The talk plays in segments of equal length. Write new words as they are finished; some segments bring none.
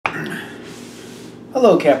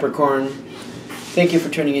Hello Capricorn. Thank you for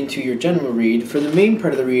tuning into your general read. For the main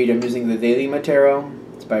part of the read, I'm using the Daily Tarot.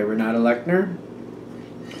 It's by Renata Lechner.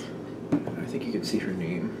 I think you can see her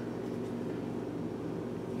name.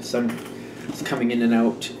 The sun is coming in and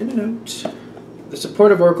out, in and out. The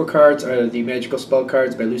supportive oracle cards are the Magical Spell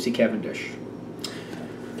cards by Lucy Cavendish.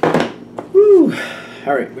 Woo!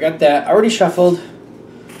 Alright, we got that. Already shuffled.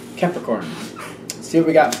 Capricorn. Let's see what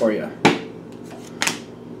we got for you.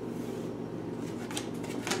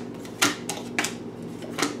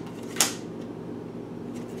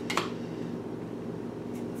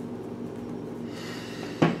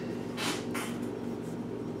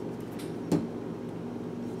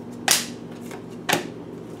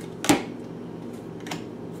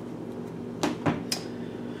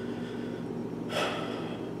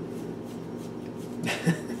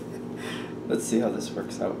 Let's see how this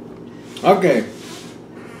works out. Okay.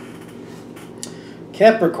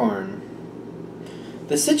 Capricorn.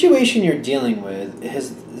 The situation you're dealing with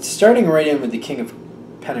is starting right in with the King of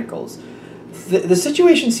Pentacles. The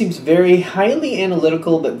situation seems very highly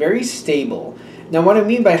analytical but very stable. Now what I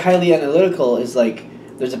mean by highly analytical is like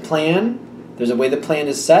there's a plan, there's a way the plan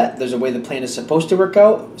is set, there's a way the plan is supposed to work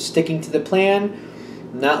out, sticking to the plan,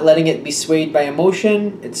 not letting it be swayed by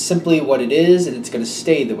emotion. It's simply what it is and it's going to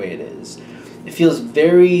stay the way it is. It feels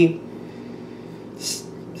very,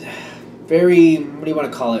 what do you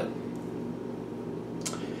want to call it?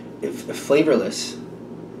 Flavorless.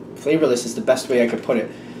 Flavorless is the best way I could put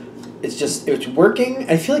it. It's working.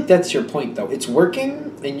 I feel like that's your point, though. It's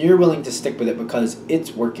working, and you're willing to stick with it because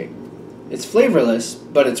it's working. It's flavorless,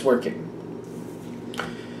 but it's working.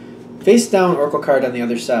 Face down oracle card on the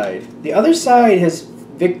other side. The other side has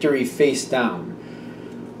victory face down.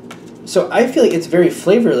 So I feel like it's very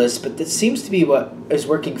flavorless, but that seems to be what is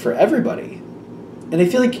working for everybody. And I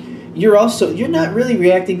feel like you're not really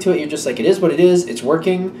reacting to it. You're just like, it is what it is. It's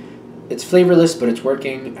working. It's flavorless, but it's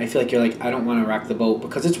working. I feel like you're like, I don't want to rock the boat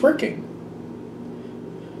because it's working.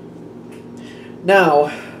 Now,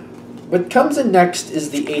 what comes in next is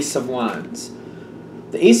the Ace of Wands.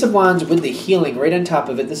 The Ace of Wands with the healing right on top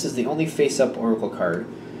of it. This is the only face-up oracle card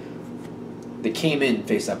that came in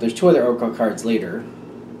face-up. There's two other oracle cards later.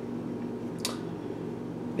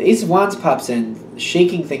 The Ace of Wands pops in,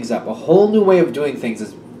 shaking things up. A whole new way of doing things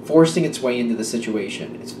is forcing its way into the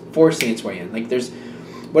situation. It's forcing its way in. Like there's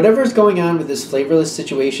whatever's going on with this flavorless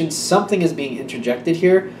situation, something is being interjected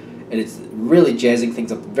here, and it's really jazzing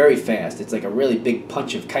things up very fast. It's like a really big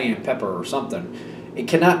punch of cayenne pepper or something. It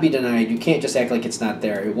cannot be denied. You can't just act like it's not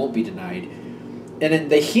there. It won't be denied. And then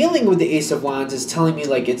the healing with the Ace of Wands is telling me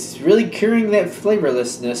like it's really curing that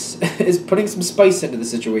flavorlessness, is putting some spice into the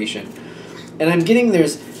situation. And I'm getting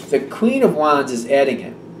the Queen of Wands is adding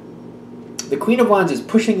it. The Queen of Wands is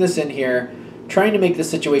pushing this in here, trying to make the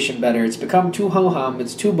situation better. It's become too ho-hum.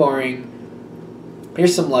 It's too boring.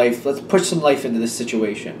 Here's some life. Let's push some life into this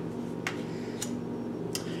situation.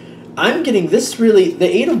 I'm getting this really... The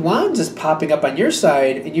Eight of Wands is popping up on your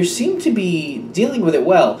side, and you seem to be dealing with it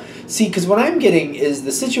well. See, because what I'm getting is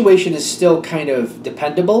the situation is still kind of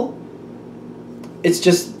dependable. It's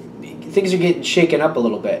just things are getting shaken up a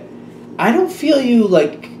little bit. I don't feel you,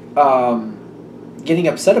 like, getting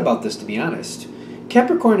upset about this, to be honest.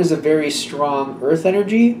 Capricorn is a very strong earth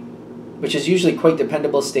energy, which is usually quite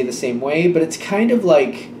dependable, stay the same way, but it's kind of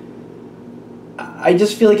like... I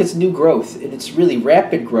just feel like it's new growth, and it's really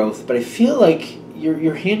rapid growth, but I feel like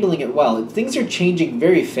you're handling it well. Things are changing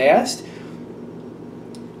very fast,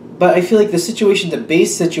 but I feel like the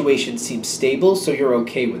base situation seems stable, so you're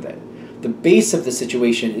okay with it. The base of the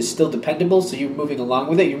situation is still dependable, so you're moving along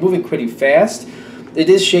with it. You're moving pretty fast. It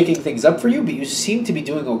is shaking things up for you, but you seem to be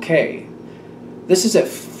doing okay. This is at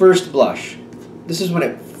first blush. This is when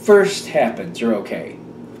it first happens, you're okay.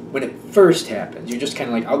 When it first happens, you're just kind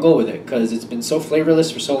of like, I'll go with it, because it's been so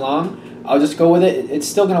flavorless for so long. I'll just go with it. It's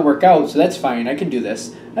still going to work out, so that's fine. I can do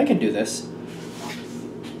this. I can do this.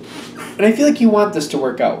 And I feel like you want this to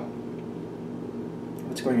work out.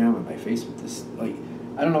 What's going on with my face with this? Like,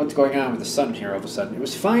 I don't know what's going on with the sun here all of a sudden. It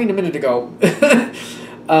was fine a minute ago.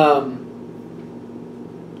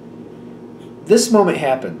 This moment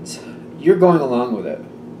happens. You're going along with it.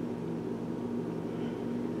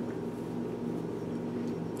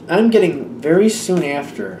 I'm getting very soon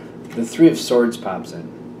after the Three of Swords pops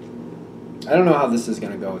in. I don't know how this is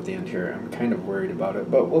going to go at the end here. I'm kind of worried about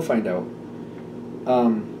it, but we'll find out.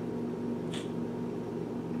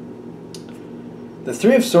 The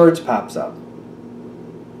Three of Swords pops up.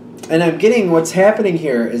 And I'm getting what's happening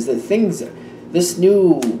here is that this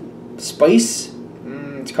new spice,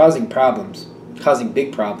 it's causing problems, causing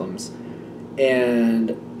big problems.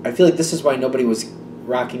 And I feel like this is why nobody was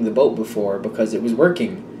rocking the boat before because it was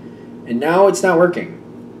working, and now it's not working.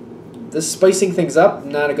 This spicing things up,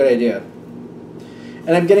 not a good idea.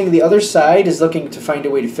 And I'm getting the other side is looking to find a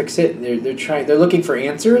way to fix it. They're looking for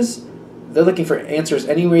answers. They're looking for answers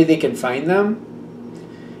any way they can find them.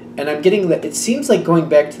 And I'm getting that it seems like going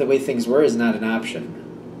back to the way things were is not an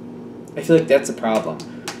option. I feel like that's a problem.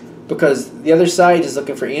 Because the other side is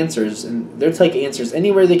looking for answers, and they're taking answers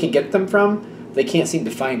anywhere they can get them from. They can't seem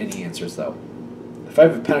to find any answers, though. The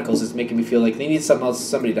Five of Pentacles is making me feel like they need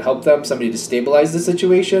somebody to help them, somebody to stabilize the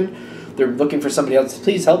situation. They're looking for somebody else.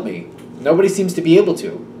 Please help me. Nobody seems to be able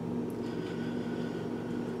to.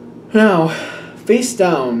 Now, face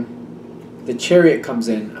down, the Chariot comes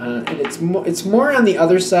in, and it's more on the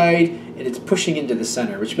other side, and it's pushing into the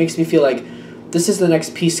center, which makes me feel like this is the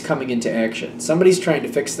next piece coming into action. Somebody's trying to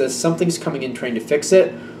fix this. Something's coming in trying to fix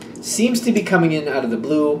it. Seems to be coming in out of the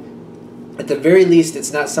blue. At the very least,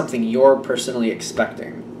 it's not something you're personally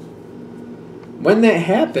expecting. When that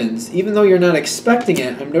happens, even though you're not expecting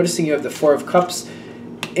it, I'm noticing you have the Four of Cups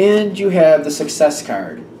and you have the Success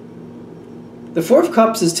card. The Four of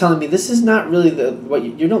Cups is telling me this is not really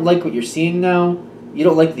you don't like what you're seeing now. You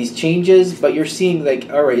don't like these changes, but you're seeing like,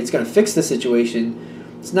 all right, it's going to fix the situation.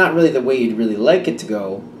 It's not really the way you'd really like it to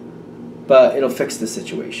go, but it'll fix the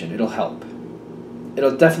situation. It'll help.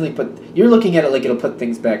 It'll definitely you're looking at it like it'll put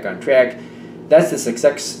things back on track. That's the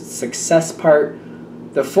success part.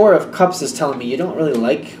 The Four of Cups is telling me you don't really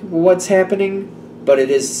like what's happening, but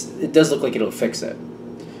it does look like it'll fix it.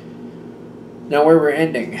 Now where we're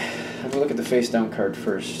ending, I'm going to look at the face down card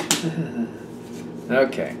first.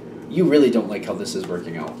 Okay. You really don't like how this is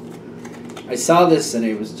working out. I saw this and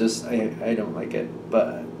it was just, I don't like it.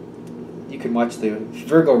 But you can watch the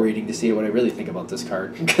Virgo reading to see what I really think about this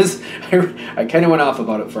card. Because I kind of went off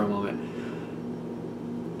about it for a moment.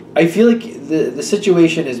 I feel like the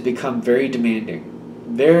situation has become very demanding.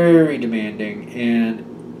 Very demanding. And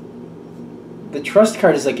the Trust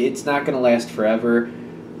card is like, it's not going to last forever.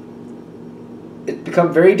 It's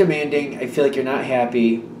become very demanding. I feel like you're not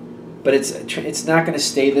happy. But it's not going to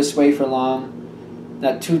stay this way for long.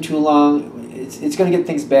 Not too long. It's going to get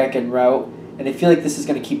things back en route, and I feel like this is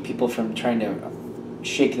going to keep people from trying to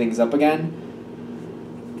shake things up again.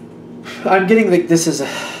 I'm getting like this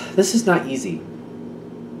is not easy.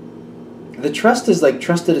 The Trust is like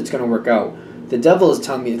trusted it's going to work out. The Devil is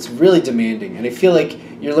telling me it's really demanding, and I feel like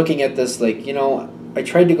you're looking at this like, you know, I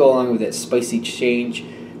tried to go along with that spicy change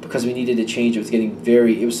because we needed to change.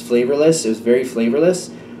 It was flavorless. It was very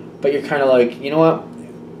flavorless, but you're kind of like, you know what?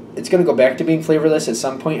 It's going to go back to being flavorless at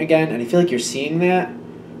some point again, and I feel like you're seeing that,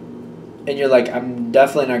 and you're like, I'm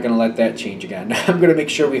definitely not going to let that change again. I'm going to make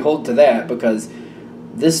sure we hold to that because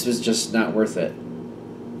this was just not worth it.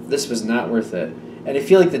 This was not worth it. And I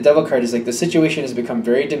feel like the Devil card is like the situation has become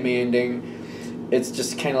very demanding. It's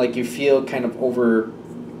just kind of like you feel kind of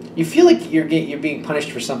you feel like you're being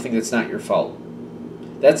punished for something that's not your fault.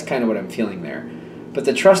 That's kind of what I'm feeling there. But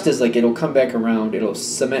the Trust is like it'll come back around, it'll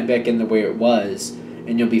cement back in the way it was,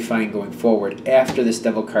 and you'll be fine going forward after this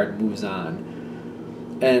Devil card moves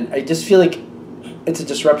on. And I just feel like it's a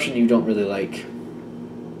disruption you don't really like.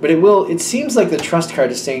 But it seems like the Trust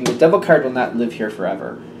card is saying the Devil card will not live here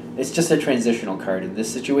forever. It's just a transitional card. In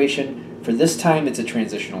this situation, for this time, it's a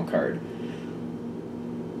transitional card.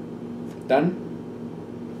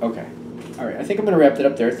 Done? Okay. Alright, I think I'm going to wrap it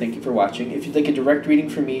up there. Thank you for watching. If you'd like a direct reading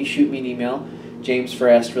from me, shoot me an email,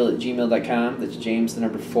 jamesforastral@gmail.com. That's James, the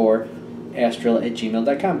number 4,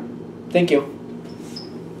 astral@gmail.com. Thank you.